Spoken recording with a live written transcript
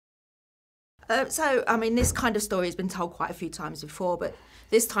So, I mean, this kind of story has been told quite a few times before, but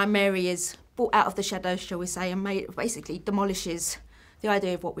this time Mary is brought out of the shadows, shall we say, and basically demolishes the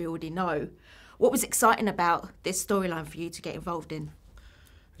idea of what we already know. What was exciting about this storyline for you to get involved in?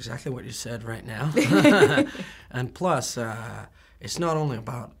 Exactly what you said right now. And plus, it's not only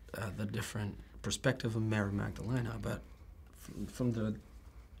about the different perspective of Mary Magdalene, but from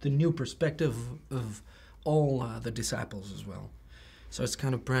the new perspective of all the disciples as well. So it's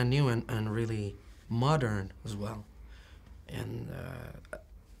kind of brand new and really modern as well. And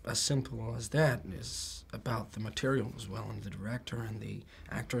as simple as that is about the material as well, and the director and the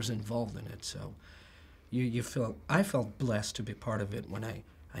actors involved in it. So I felt blessed to be part of it when I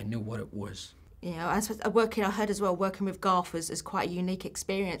knew what it was. Yeah, I heard as well, working with Garth is quite a unique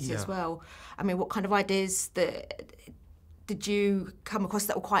experience as well. I mean, what kind of ideas did you come across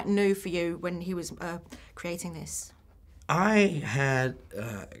that were quite new for you when he was creating this? I had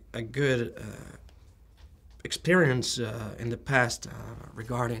a good experience in the past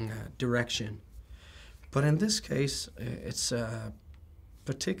regarding direction, but in this case, it's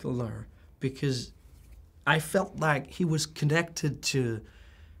particular because I felt like he was connected to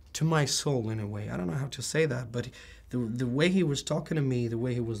my soul in a way. I don't know how to say that, but the way he was talking to me, the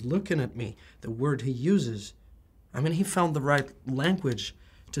way he was looking at me, the word he uses, I mean, he found the right language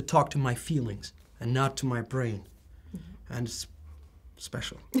to talk to my feelings and not to my brain. Mm-hmm. And it's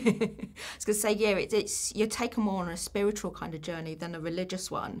special. I was going to say, yeah, you're taken more on a spiritual kind of journey than a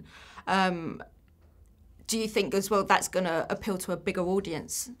religious one. Do you think as well that's going to appeal to a bigger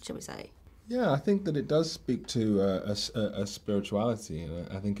audience, shall we say? Yeah, I think that it does speak to a spirituality, and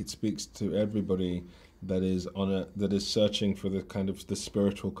I think it speaks to everybody that is searching for the kind of the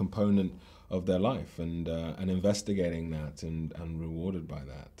spiritual component of their life and investigating that and rewarded by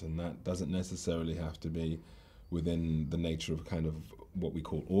that. And that doesn't necessarily have to be within the nature of kind of what we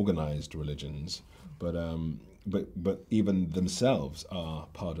call organized religions, but even themselves are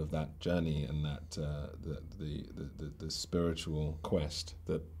part of that journey and that the spiritual quest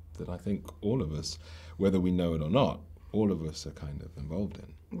that I think all of us, whether we know it or not, all of us are kind of involved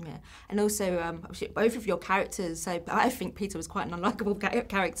in. Yeah, and also both of your characters, so I think Peter was quite an unlikable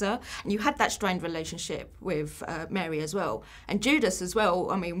character, and you had that strained relationship with Mary as well. And Judas as well,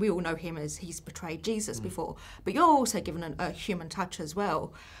 I mean, we all know him as he's betrayed Jesus before, but you're also given a human touch as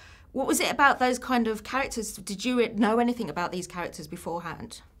well. What was it about those kind of characters? Did you know anything about these characters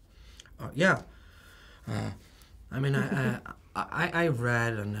beforehand? Yeah. I mean, I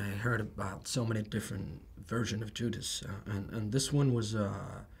read and I heard about so many different versions of Judas, and this one was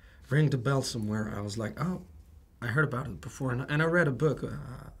ringing the bell somewhere. I was like, oh, I heard about it before, and I read a book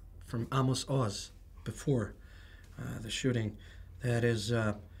from Amos Oz before the shooting. That is,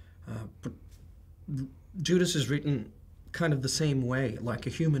 Judas is written kind of the same way, like a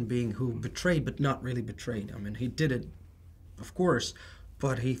human being who betrayed but not really betrayed. I mean, he did it, of course,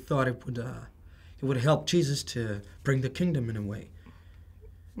 but he thought it would help Jesus to bring the kingdom in a way.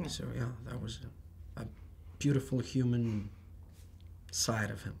 Yeah. So yeah, that was a beautiful human side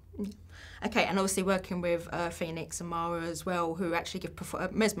of him. Okay, and obviously working with Phoenix and Mara as well, who actually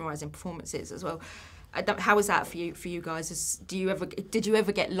give mesmerising performances as well. How was that for you guys? Did you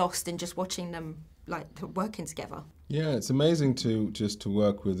ever get lost in just watching them like working together? Yeah, it's amazing to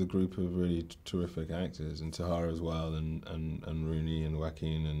work with a group of really terrific actors, and Tahar as well, and Rooney and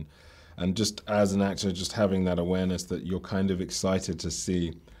Joaquin, and just as an actor, just having that awareness that you're kind of excited to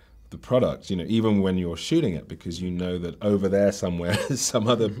see the product, you know, even when you're shooting it, because you know that over there somewhere is some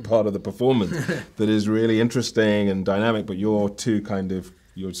other part of the performance that is really interesting and dynamic, but you're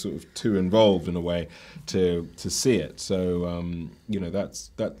sort of too involved in a way to see it. So you know,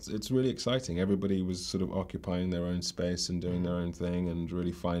 it's really exciting. Everybody was sort of occupying their own space and doing their own thing and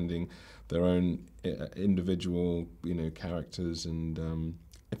really finding their own individual, you know, characters and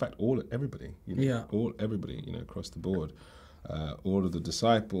in fact everybody, you know, yeah. Everybody, you know, across the board. All of the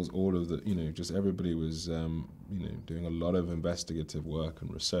disciples, all of the, you know, just everybody was, you know, doing a lot of investigative work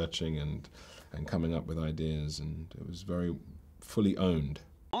and researching and coming up with ideas, and it was very fully owned.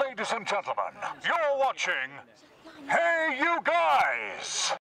 Ladies and gentlemen, you're watching Hey You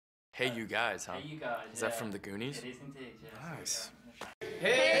Guys! Hey You Guys, huh? Hey You Guys. Is that from the Goonies? It is indeed, yes. Nice.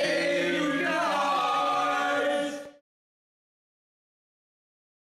 Hey